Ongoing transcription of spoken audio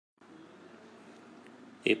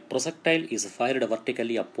A projectile is fired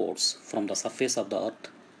vertically upwards from the surface of the earth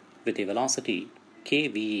with a velocity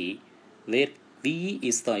kve, where ve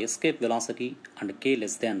is the escape velocity and k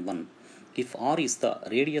less than 1. If r is the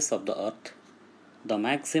radius of the earth, the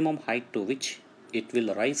maximum height to which it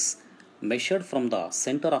will rise measured from the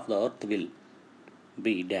center of the earth will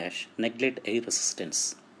be dash. Neglect air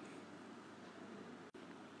resistance.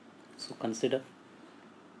 So consider,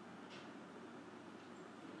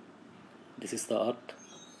 this is the earth,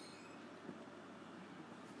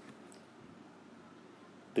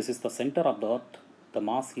 this is the center of the earth, the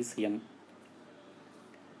mass is m.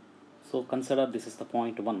 So consider this is the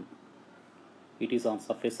point 1, it is on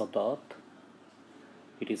surface of the earth,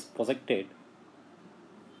 it is projected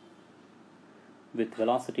with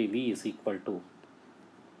velocity v is equal to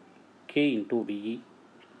k into ve.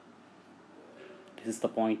 This is the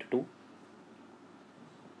point 2.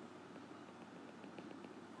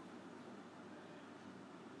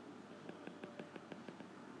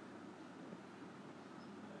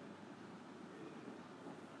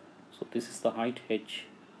 So this is the height h,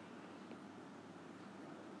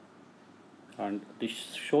 and this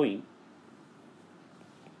is showing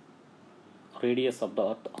radius of the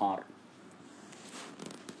earth r.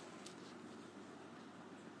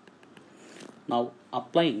 Now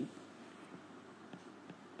applying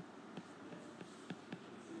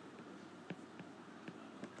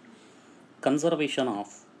conservation of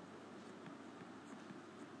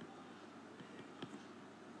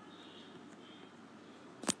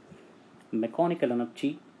mechanical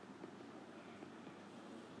energy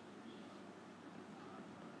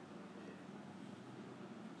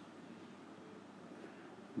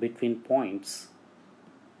between points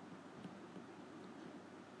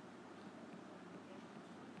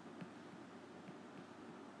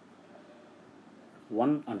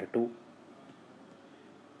one and 2,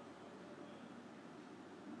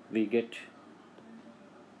 we get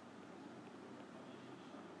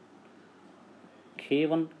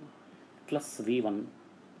k1 plus v1,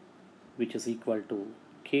 which is equal to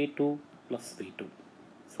k2 plus v2,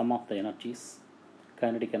 sum of the energies,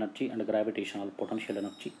 kinetic energy and gravitational potential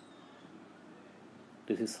energy.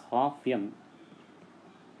 This is half m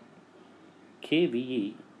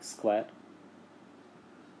kve square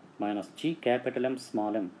minus g capital M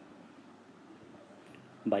small m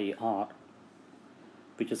by r,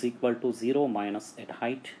 which is equal to 0 minus at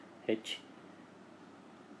height h,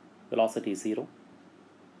 velocity 0,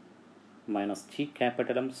 minus g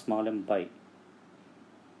capital M small m by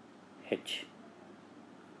h.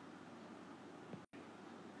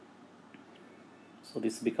 So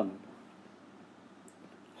this becomes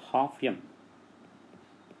half m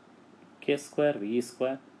k square v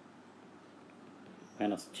square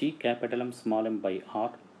minus g capital M small m by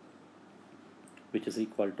r, which is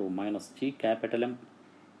equal to minus g capital M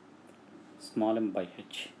small m by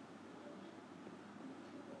h.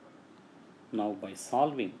 Now by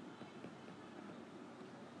solving,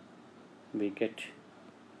 we get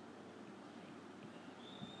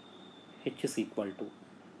h is equal to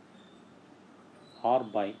r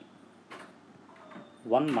by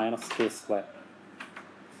 1 minus k square.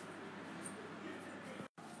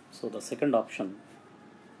 So the second option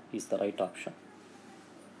is the right option.